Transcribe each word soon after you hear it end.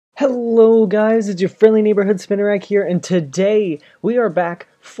Hello guys, it's your friendly neighborhood Spinarak here, and today we are back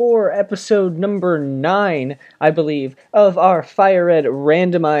for episode number 9, I believe, of our Fire Red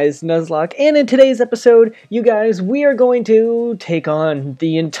randomized Nuzlocke. And in today's episode, you guys, we are going to take on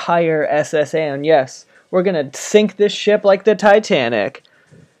the entire SSN. Yes, we're gonna sink this ship like the Titanic.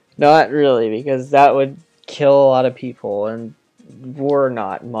 Not really, because that would kill a lot of people, and we're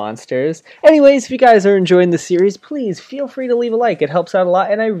not monsters. Anyways, if you guys are enjoying the series, please feel free to leave a like. It helps out a lot,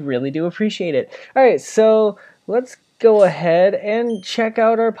 and I really do appreciate it. Alright, so let's go ahead and check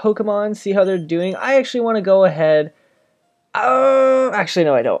out our Pokemon, see how they're doing. I actually want to go ahead... actually,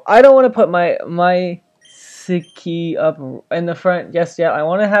 no, I don't. I don't want to put my Siki up in the front just yet. I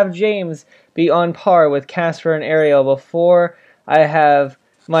want to have James be on par with Casper and Ariel before I have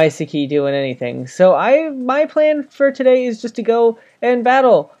my Siki doing anything. So my plan for today is just to go and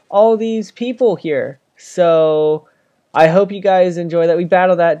battle all these people here. So I hope you guys enjoy that. We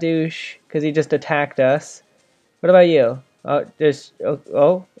battle that douche because he just attacked us. What about you? Oh, this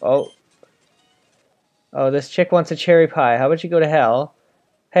this chick wants a cherry pie. How about you go to hell?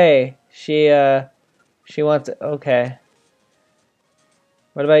 Hey, she wants okay.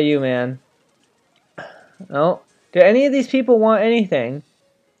 What about you, man? Oh, do any of these people want anything?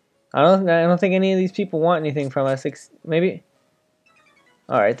 I don't think any of these people want anything from us. Maybe.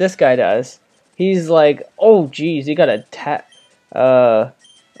 All right, this guy does. He's like, oh, geez, he got a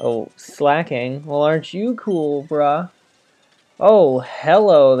slacking. Well, aren't you cool, bruh? Oh,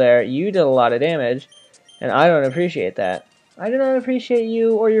 hello there. You did a lot of damage, and I don't appreciate that. I do not appreciate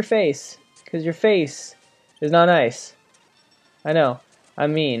you or your face, because your face is not nice. I know,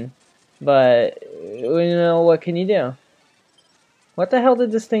 I'm mean, but you know what can you do? What the hell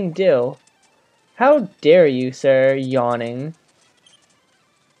did this thing do? How dare you, sir, yawning.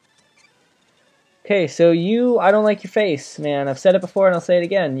 Okay, so I don't like your face, man. I've said it before and I'll say it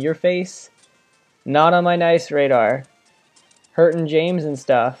again. Your face, not on my nice radar. Hurting James and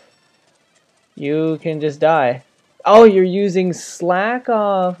stuff. You can just die. Oh, you're using slack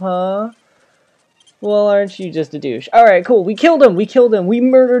off, huh? Well, aren't you just a douche? Alright, cool. We killed him. We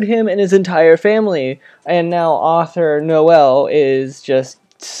murdered him and his entire family. And now author Noel is just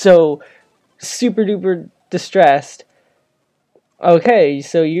so super duper distressed. Okay,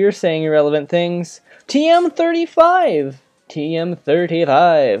 so you're saying irrelevant things. TM35!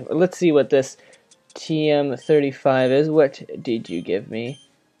 TM35. Let's see what this TM35 is. What did you give me?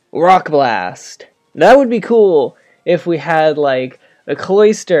 Rock Blast. That would be cool if we had, like, a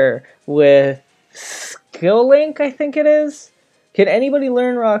Cloyster with Skill Link, I think it is. Can anybody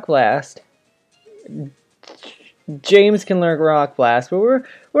learn Rock Blast? James can learn Rock Blast, but we're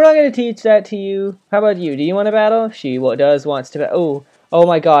not going to teach that to you. How about you? Do you want to battle? She wants to battle. Oh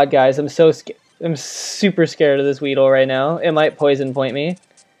my god, guys, I'm super scared of this Weedle right now. It might poison point me.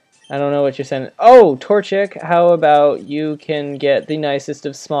 I don't know what you're saying. Oh, Torchic, how about you can get the nicest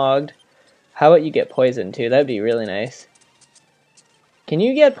of Smogged? How about you get poisoned too? That'd be really nice. Can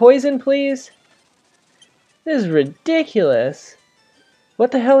you get poisoned, please? This is ridiculous. What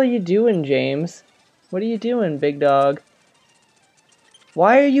the hell are you doing, James? What are you doing, big dog?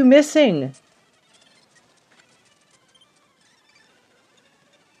 Why are you missing?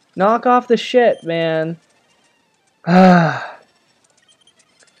 Knock off the shit, man. I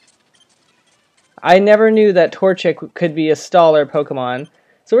never knew that Torchic could be a staller Pokemon.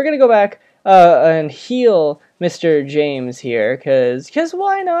 So we're going to go back and heal Mr. James here, because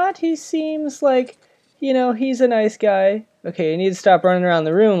why not? He seems like, you know, he's a nice guy. Okay, you need to stop running around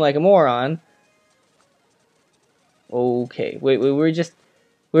the room like a moron. Okay, wait, we were just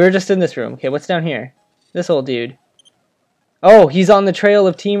in this room. Okay, what's down here? This old dude. Oh, he's on the trail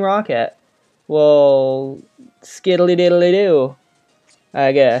of Team Rocket. Well, skiddly diddly do,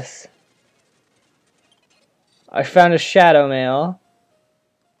 I guess. I found a Shadow Mail.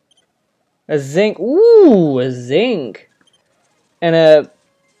 A Zinc. Ooh, a Zinc. And a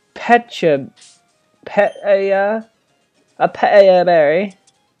Pecha Berry.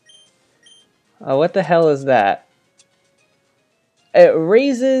 Oh, what the hell is that? It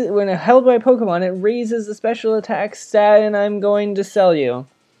raises, when held by Pokemon, it raises the special attack stat, and I'm going to sell you.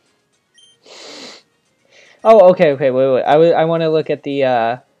 Oh, okay, wait. I want to look at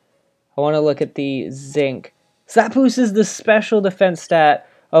the, Zinc. So that boosts the special defense stat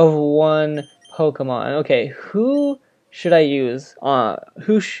of one Pokemon. Okay, who should I use?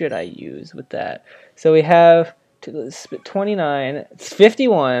 Who should I use with that? So we have 29, it's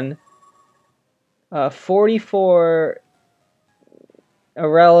 51, 44...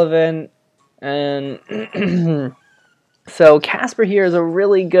 irrelevant, and so Casper here is a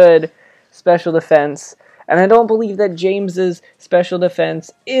really good special defense, And I don't believe that James's special defense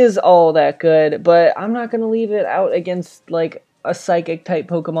is all that good, but I'm not going to leave it out against, like, a psychic type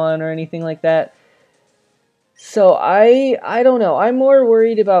Pokemon or anything like that. So I don't know. I'm more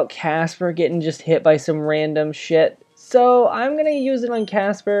worried about Casper getting just hit by some random shit. So I'm going to use it on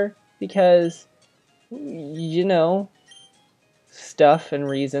Casper because, you know, stuff and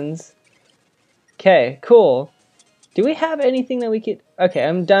reasons. Okay, cool. Do we have anything that we could... Okay,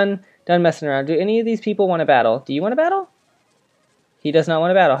 I'm done messing around. Do any of these people want to battle? Do you want to battle? He does not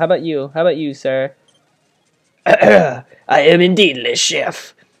want to battle. How about you? How about you, sir? I am indeed le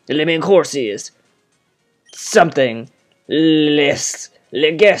chef. Le main course is something.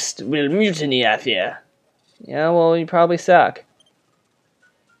 Le guest will mutiny, I fear. Yeah, well, you probably suck.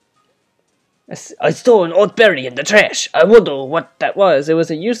 I stole an old berry in the trash. I wonder what that was. It was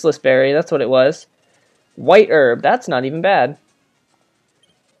a useless berry. That's what it was. White herb. That's not even bad.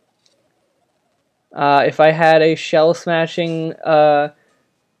 If I had a shell smashing, if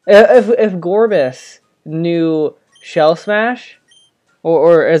Gorbis knew shell smash,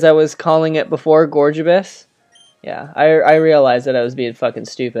 or as I was calling it before, Gorgibus, yeah, I realized that I was being fucking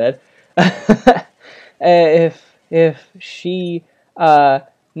stupid. If she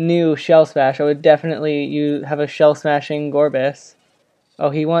knew shell smash, I would definitely have a shell smashing Gorbis. Oh,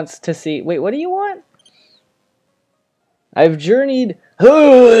 he wants to see. Wait, what do you want? I've journeyed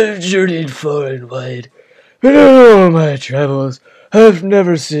far and wide. In all my travels, I've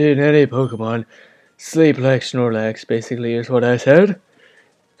never seen any Pokemon sleep like Snorlax, basically, is what I said.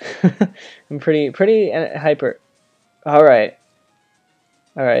 I'm pretty hyper. Alright,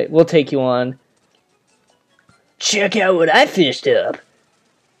 we'll take you on. Check out what I fished up.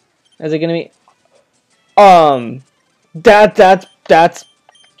 Is it gonna be... That's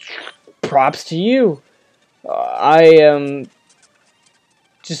props to you. I am...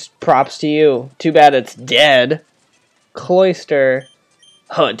 Just props to you. Too bad it's dead. Cloister.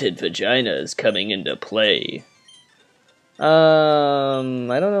 Haunted vaginas coming into play. I don't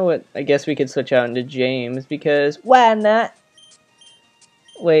know what... I guess we could switch out into James, because... Why not?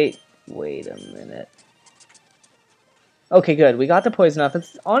 Wait a minute. Okay, good. We got the poison off.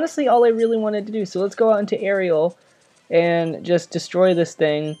 That's honestly all I really wanted to do. So let's go out into Aerial and just destroy this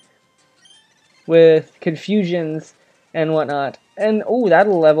thing with confusions and whatnot. And oh,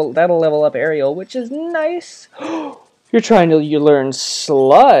 that'll level up Aerial, which is nice. You're trying to learn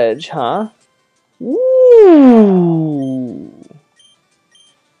Sludge, huh? Ooh.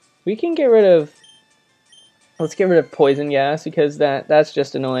 We can get rid of... Let's get rid of Poison Gas, because that's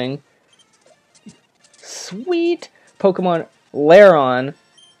just annoying. Sweet! Pokemon Lairon.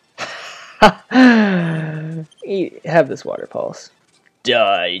 Have this Water Pulse.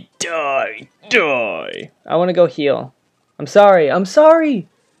 Die, die, die. I want to go heal. I'm sorry.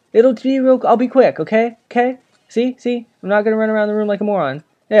 It'll be real... I'll be quick, okay? Okay? See? I'm not going to run around the room like a moron.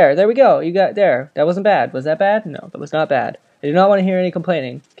 There we go. You got... There. That wasn't bad. Was that bad? No, that was not bad. I do not want to hear any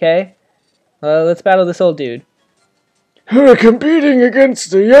complaining, okay? Let's battle this old dude. Competing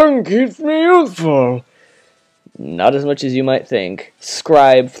against the young keeps me youthful. Not as much as you might think.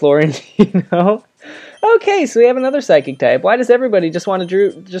 Scribe Florentino. Okay, so we have another psychic type. Why does everybody just want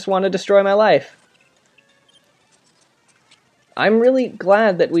to destroy my life? I'm really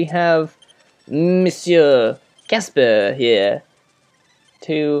glad that we have Monsieur Casper here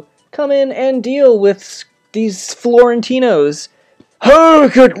to come in and deal with these Florentinos. Oh,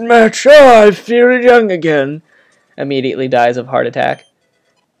 good match! Oh, I feel young again. Immediately dies of heart attack.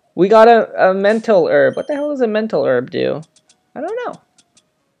 We got a mental herb. What the hell does a mental herb do? I don't know.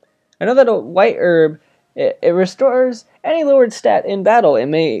 I know that a white herb, it restores any lowered stat in battle.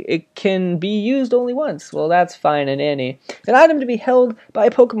 It can be used only once. Well, that's fine and dandy. An item to be held by a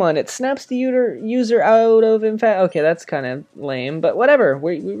Pokemon. It snaps the user out of Okay, that's kind of lame, but whatever.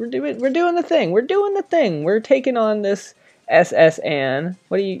 We're doing the thing. We're doing the thing. We're taking on this SS Ann.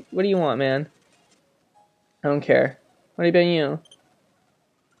 What do you want, man? I don't care. What about you?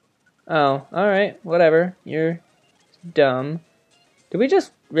 Oh, alright, whatever. You're dumb. Did we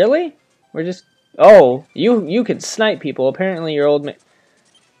just... Really? We're just... Oh, you can snipe people. Apparently your old man...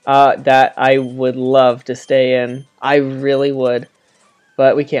 that I would love to stay in. I really would.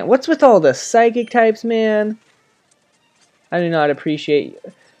 But we can't. What's with all the psychic types, man? I do not appreciate...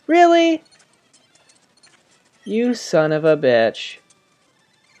 Really? You son of a bitch.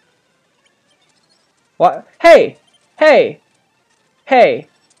 What? Hey! Hey! Hey!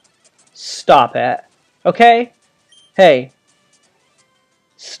 Stop it. Okay? Hey.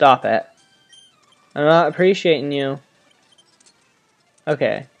 Stop it. I'm not appreciating you.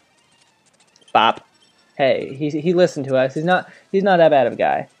 Okay. Bop. Hey, he listened to us. He's not that bad of a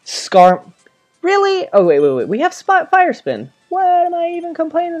guy. Really? Oh, wait. We have Fire Spin. What am I even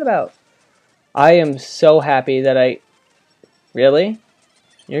complaining about? I am so happy that I... Really?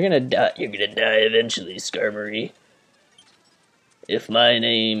 You're gonna die eventually, Skarmory. If my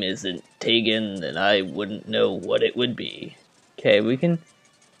name isn't Tegan, then I wouldn't know what it would be. Okay, we can...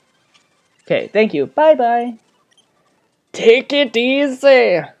 Okay, thank you. Bye-bye. Take it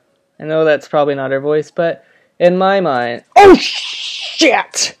easy! I know that's probably not her voice, but in my mind... Oh,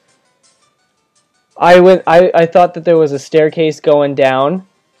 shit! I thought that there was a staircase going down.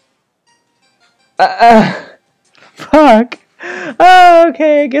 Fuck. Oh,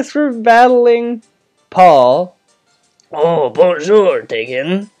 okay, I guess we're battling Paul. Oh, bonjour,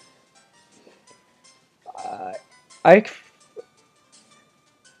 Tegan.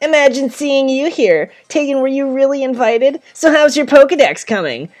 Imagine seeing you here. Tegan, were you really invited? So how's your Pokedex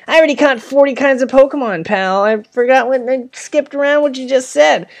coming? I already caught 40 kinds of Pokemon, pal. I forgot what I skipped around what you just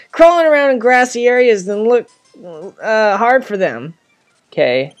said. Crawling around in grassy areas and look hard for them.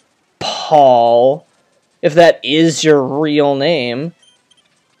 Okay, Paul. If that is your real name.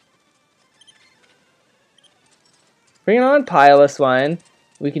 Bring it on, Piloswine.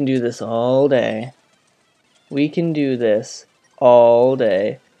 We can do this all day. We can do this all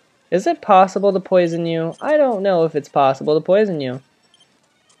day. Is it possible to poison you? I don't know if it's possible to poison you.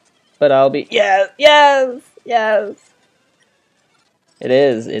 But I'll be... Yes. It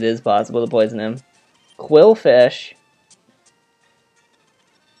is possible to poison him. Quillfish.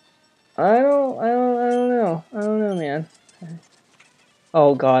 I don't know, man.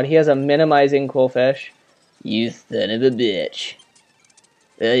 Oh god, he has a minimizing Quillfish. You son of a bitch.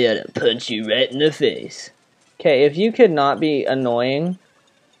 I gotta punch you right in the face. Okay, if you could not be annoying...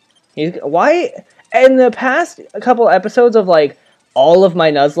 Why? In the past couple episodes of, like, all of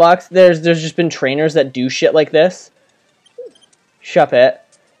my Nuzlocks, there's just been trainers that do shit like this. Shuppet.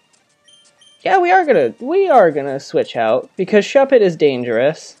 Yeah, we are gonna switch out, because Shuppet is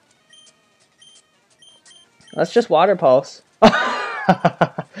dangerous. Let's just Water Pulse.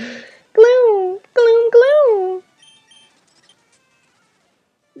 Gloom! Gloom, gloom!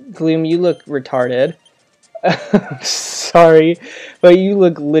 Gloom, you look retarded. Sorry, but you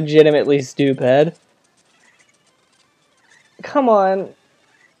look legitimately stupid. Come on.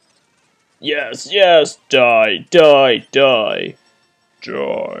 Yes, die.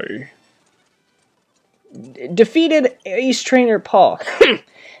 Defeated Ace Trainer Paul.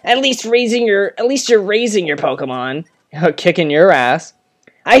 At least you're raising your Pokemon. Kicking your ass.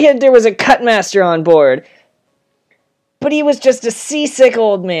 I heard there was a cut master on board. But he was just a seasick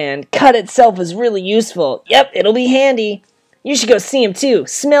old man. Cut itself is really useful. Yep, it'll be handy. You should go see him too.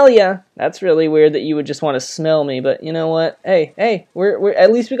 Smell ya. That's really weird that you would just want to smell me, but you know what? Hey, we're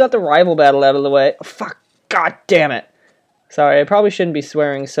at least we got the rival battle out of the way. Oh, fuck, god damn it. Sorry, I probably shouldn't be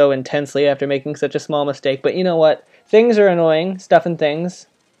swearing so intensely after making such a small mistake, but you know what? Things are annoying, stuff and things,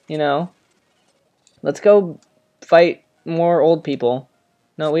 you know. Let's go fight more old people.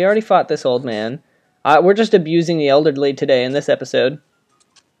 No, we already fought this old man. We're just abusing the elderly today in this episode.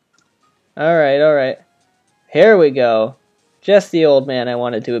 Alright. Here we go. Just the old man I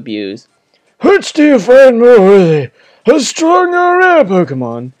wanted to abuse. Which do you find more worthy? A strong or rare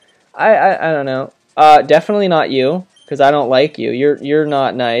Pokemon? I don't know. Definitely not you, because I don't like you. You're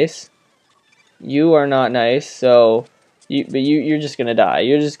not nice. You are not nice, so you're just gonna die.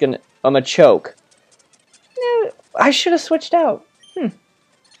 You're just gonna... I'm a choke. No, I should have switched out.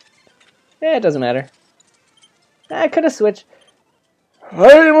 Yeah, it doesn't matter. I could have switched.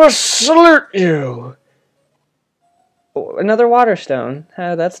 I must salute you. Oh, another water stone.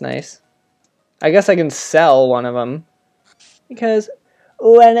 Oh, that's nice. I guess I can sell one of them. Because,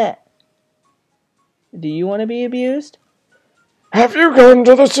 why not? Do you want to be abused? Have you gone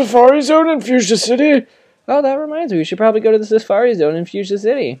to the Safari Zone in Fuchsia City? Oh, that reminds me. We should probably go to the Safari Zone in Fuchsia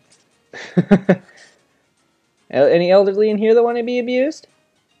City. Any elderly in here that want to be abused?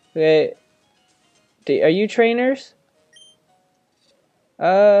 Okay. Are you trainers?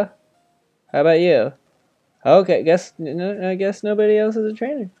 How about you? Okay, I guess nobody else is a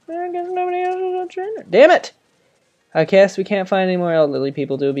trainer. Damn it! I guess we can't find any more elderly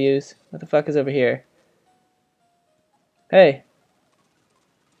people to abuse. What the fuck is over here? Hey.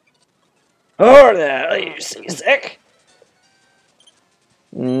 Oh, there, are you seasick?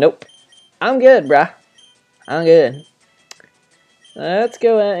 Nope. I'm good, bruh. I'm good. Let's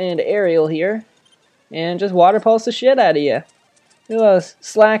go into Aerial here. And just water pulse the shit out of you. Who else?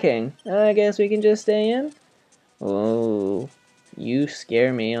 Slacking. I guess we can just stay in. Oh, you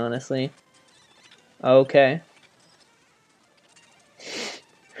scare me, honestly. Okay.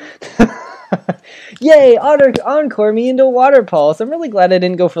 Yay! Encore me into water pulse. I'm really glad I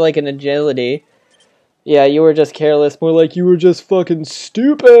didn't go for like an agility. Yeah, you were just careless. More like you were just fucking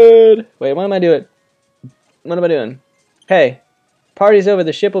stupid. Wait, what am I doing? What am I doing? Hey, party's over.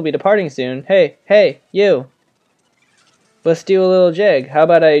 The ship will be departing soon. Hey, you. Let's do a little jig. How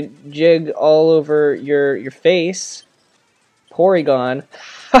about I jig all over your face? Porygon.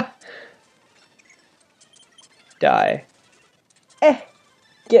 Ha! Die.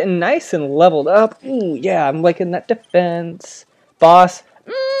 Getting nice and leveled up. Ooh, yeah, I'm liking that defense. Boss.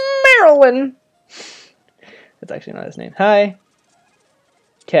 Marilyn. That's actually not his name. Hi.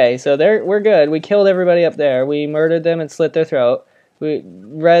 Okay, so we're good. We killed everybody up there. We murdered them and slit their throat. We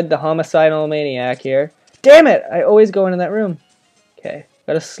read the homicidal maniac here. Damn it! I always go into that room. Okay,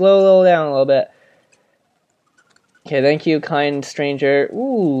 gotta slow down a little bit. Okay, thank you, kind stranger.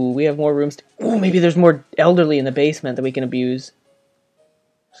 Ooh, we have more rooms. Ooh, maybe there's more elderly in the basement that we can abuse.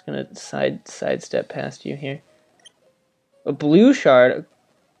 Just gonna sidestep past you here. A blue shard.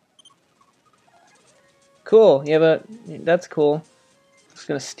 Cool. You have a. That's cool. Just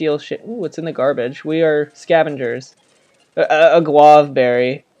gonna steal shit. Ooh, what's in the garbage? We are scavengers. A guave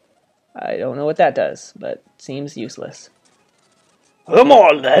berry. I don't know what that does, but seems useless. Come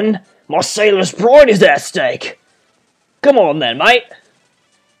on then, my sailor's pride is at stake. Come on then, mate.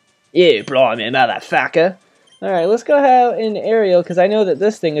 You blimey, motherfucker. Alright, let's go have an aerial, because I know that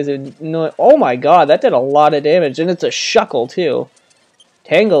this thing is annoying. Oh my god, that did a lot of damage, and it's a shuckle, too.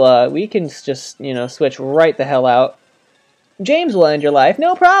 Tangela, we can just, you know, switch right the hell out. James will end your life,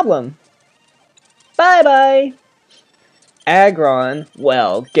 no problem. Bye-bye. Aggron,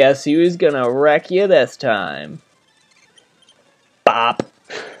 well, guess who's gonna wreck you this time? Bop.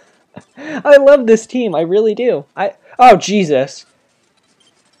 I love this team, I really do. Oh, Jesus.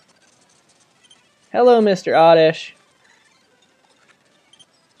 Hello, Mr. Oddish.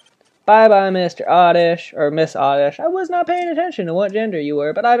 Bye-bye, Mr. Oddish, or Miss Oddish. I was not paying attention to what gender you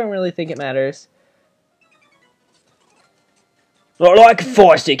were, but I don't really think it matters. I like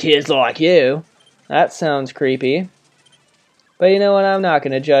feisty kids like you. That sounds creepy. But you know what, I'm not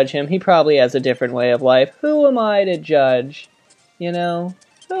going to judge him. He probably has a different way of life. Who am I to judge? You know?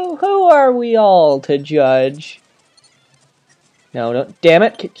 Who are we all to judge? No, don't. Damn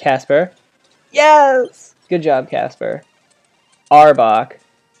it, Casper. Yes! Good job, Casper. Arbok.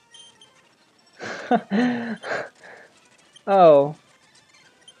 Oh.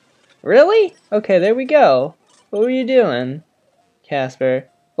 Really? Okay, there we go. What were you doing, Casper?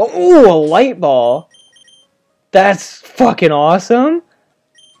 Oh, a light ball! That's fucking awesome!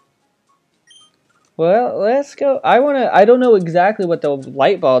 Well, let's go. I don't know exactly what the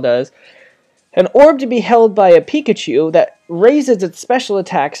light ball does. An orb to be held by a Pikachu that raises its special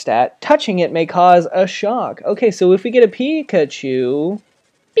attack stat. Touching it may cause a shock. Okay, so if we get a Pikachu...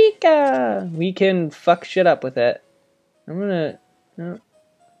 Pika! We can fuck shit up with it. I'm gonna... No.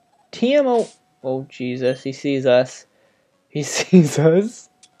 TMO... Oh, Jesus, he sees us. He sees us.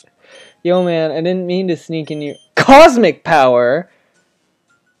 Yo, man, I didn't mean to sneak in your... Cosmic power!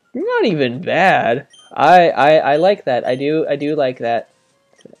 You're not even bad. I like that. I do like that.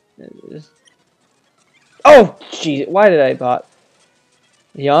 Oh, jeez, why did I bot?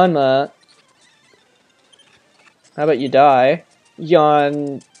 Yanma. How about you die?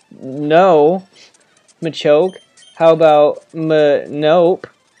 No. Machoke. How about nope?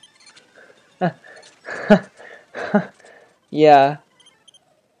 Yeah.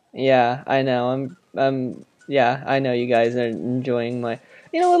 Yeah, I know. Yeah, I know you guys are enjoying my...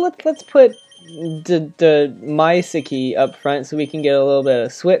 You know what, let's put the Mysiki up front so we can get a little bit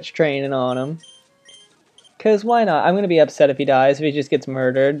of switch training on him. Because why not? I'm going to be upset if he dies, if he just gets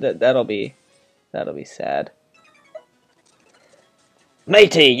murdered. That'll be sad.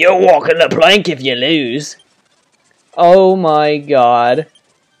 Matey, you're walking the plank if you lose. Oh my god.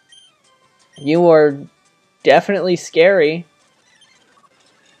 You are definitely scary.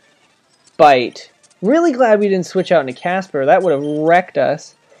 Bite. Really glad we didn't switch out into Casper. That would have wrecked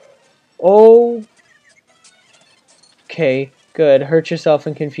us. Oh. Okay, good. Hurt yourself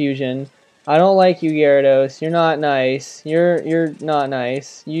in confusion. I don't like you, Gyarados. You're not nice. You're not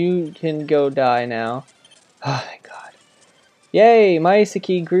nice. You can go die now. Oh my god. Yay!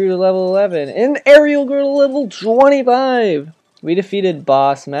 Mysiki grew to level 11. And Ariel grew to level 25. We defeated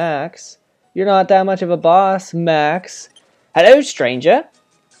Boss Max. You're not that much of a boss, Max. Hello, stranger.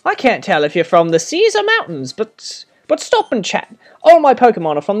 I can't tell if you're from the seas or mountains, but stop and chat. All my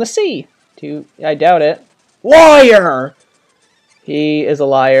Pokemon are from the sea. I doubt it. Liar! He is a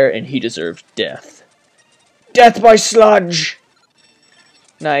liar, and he deserves death. Death by sludge!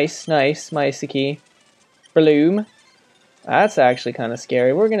 Nice, Mysiki. Bloom. That's actually kind of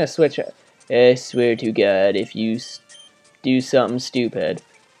scary. We're gonna switch. I swear to God, if you do something stupid.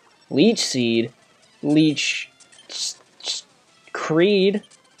 Leech Seed. Leech Creed.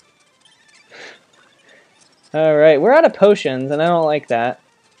 Alright, we're out of potions, and I don't like that.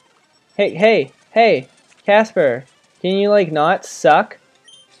 Hey, Casper, can you, like, not suck?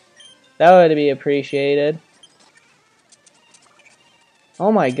 That would be appreciated.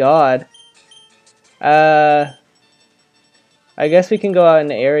 Oh my god. I guess we can go out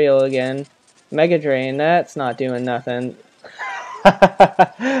into aerial again. Mega Drain, that's not doing nothing.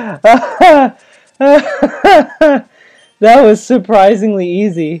 That was surprisingly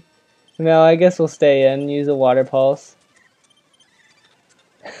easy. No, I guess we'll stay in, use a Water Pulse.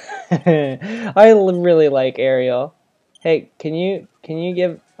 I really like aerial. Hey, can you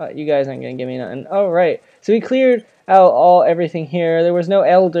give... you guys aren't gonna give me nothing. Oh, right. So we cleared out everything here. There was no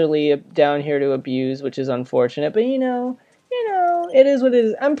elderly down here to abuse, which is unfortunate. But you know, it is what it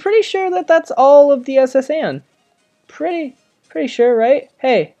is. I'm pretty sure that that's all of the SSN. Pretty sure, right?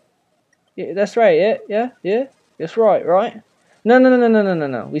 Hey, yeah, that's right. Yeah. That's right.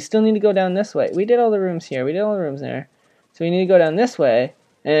 No. We still need to go down this way. We did all the rooms here. We did all the rooms there. So we need to go down this way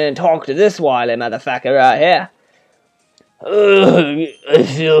and talk to this wily motherfucker right here. I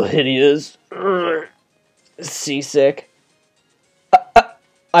feel hideous. Seasick.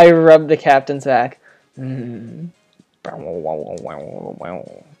 I rubbed the captain's back.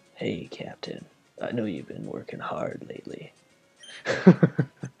 Hey, Captain. I know you've been working hard lately.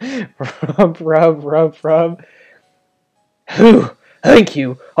 Rub. Whew, thank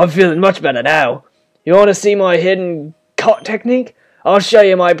you. I'm feeling much better now. You want to see my hidden cut technique? I'll show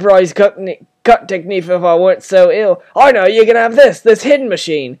you my prize cut technique if I weren't so ill. I know you can have this hidden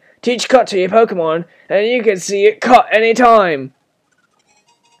machine. Teach cut to your Pokemon, and you can see it cut anytime.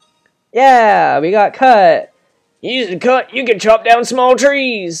 Yeah, we got cut. Using cut, you can chop down small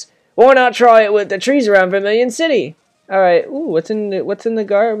trees. Why not try it with the trees around Vermilion City? All right. Ooh, what's in the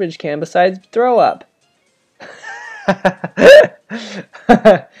garbage can besides throw up?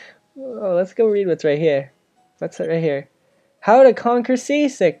 Oh, let's go read what's right here. What's it right here? How to conquer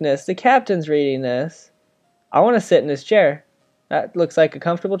seasickness. The captain's reading this. I want to sit in this chair. That looks like a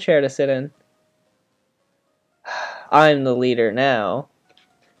comfortable chair to sit in. I'm the leader now.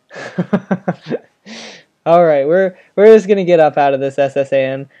 Alright, we're just gonna get up out of this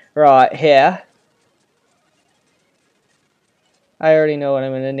SSN right here. I already know what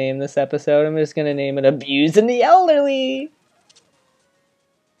I'm gonna name this episode. I'm just gonna name it Abusing the Elderly.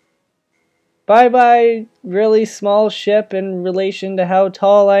 Bye-bye, really small ship in relation to how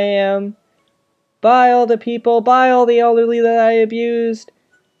tall I am. Bye, all the people. Bye, all the elderly that I abused.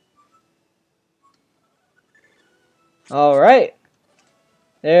 Alright.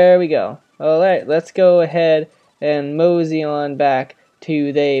 There we go. Alright, let's go ahead and mosey on back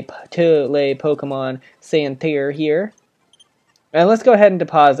to the Pokemon Center here. And let's go ahead and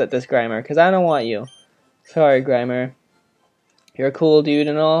deposit this Grimer, because I don't want you. Sorry, Grimer. You're a cool dude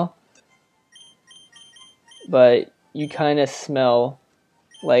and all. But you kind of smell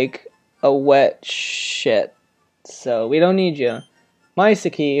like a wet shit. So we don't need you.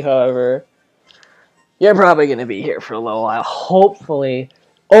 Misaki, however, you're probably going to be here for a little while. Hopefully.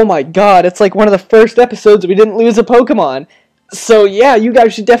 Oh my god, it's like one of the first episodes we didn't lose a Pokemon. So yeah, you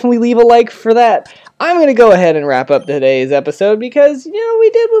guys should definitely leave a like for that. I'm going to go ahead and wrap up today's episode because, you know, we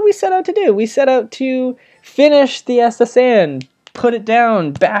did what we set out to do. We set out to finish the SSN, put it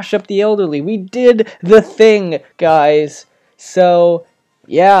down, bash up the elderly. We did the thing, guys. So,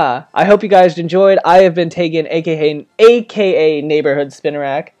 yeah, I hope you guys enjoyed. I have been Tegan, aka Neighborhood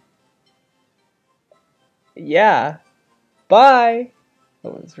Spinarak. Yeah. Bye.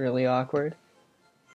 That was really awkward.